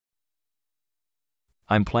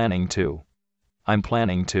I'm planning to. I'm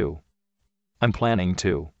planning to. I'm planning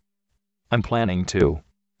to. I'm planning to.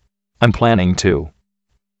 I'm planning to.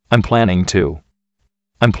 I'm planning to.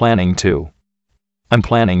 I'm planning to. I'm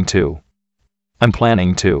planning to. I'm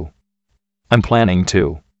planning to. I'm planning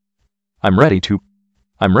to. I'm ready to.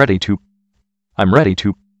 I'm ready to. I'm ready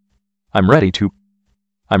to. I'm ready to.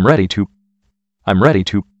 I'm ready to. I'm ready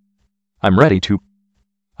to. I'm ready to.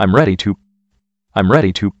 I'm ready to. I'm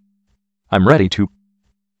ready to. I'm ready to.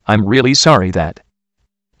 I'm really sorry that.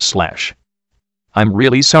 Slash. I'm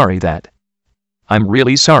really sorry that. I'm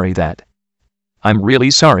really sorry that. I'm really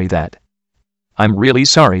sorry that. I'm really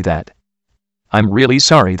sorry that. I'm really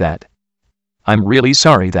sorry that. I'm really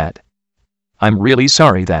sorry that. I'm really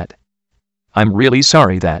sorry that. I'm really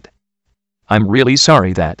sorry that. I'm really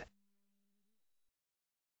sorry that.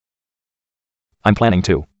 I'm planning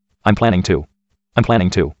to. I'm planning to. I'm planning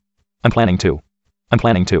to. I'm planning to. I'm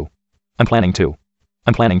planning to. I'm planning to.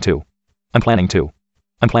 I'm planning to. I'm planning to.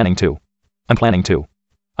 I'm planning to. I'm planning to.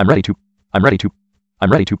 I'm ready to. I'm ready to.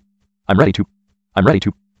 I'm ready to. I'm ready to. I'm ready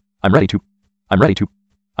to. I'm ready to. I'm ready to.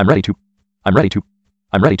 I'm ready to. I'm ready to.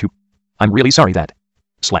 I'm ready to. I'm really sorry that.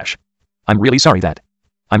 Slash. I'm really sorry that.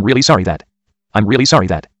 I'm really sorry that. I'm really sorry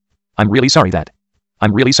that. I'm really sorry that.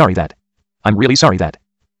 I'm really sorry that. I'm really sorry that.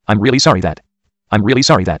 I'm really sorry that. I'm really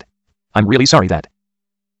sorry that. I'm really sorry that.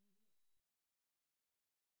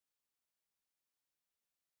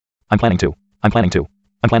 I'm planning to. I'm planning to.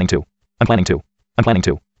 I'm planning to. I'm planning to. I'm planning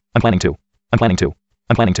to. I'm planning to. I'm planning to.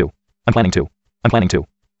 I'm planning to. I'm planning to. I'm planning to.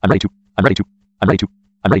 I'm ready to. I'm ready to. I'm ready to.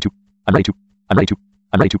 I'm ready to. I'm ready to. I'm ready to.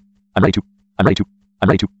 I'm ready to. I'm ready to. I'm ready to. I'm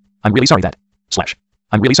ready to. I'm really sorry that. Slash.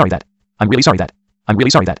 I'm really sorry that. I'm really sorry that. I'm really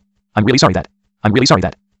sorry that. I'm really sorry that. I'm really sorry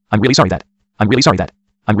that. I'm really sorry that. I'm really sorry that.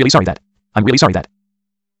 I'm really sorry that. I'm really sorry that.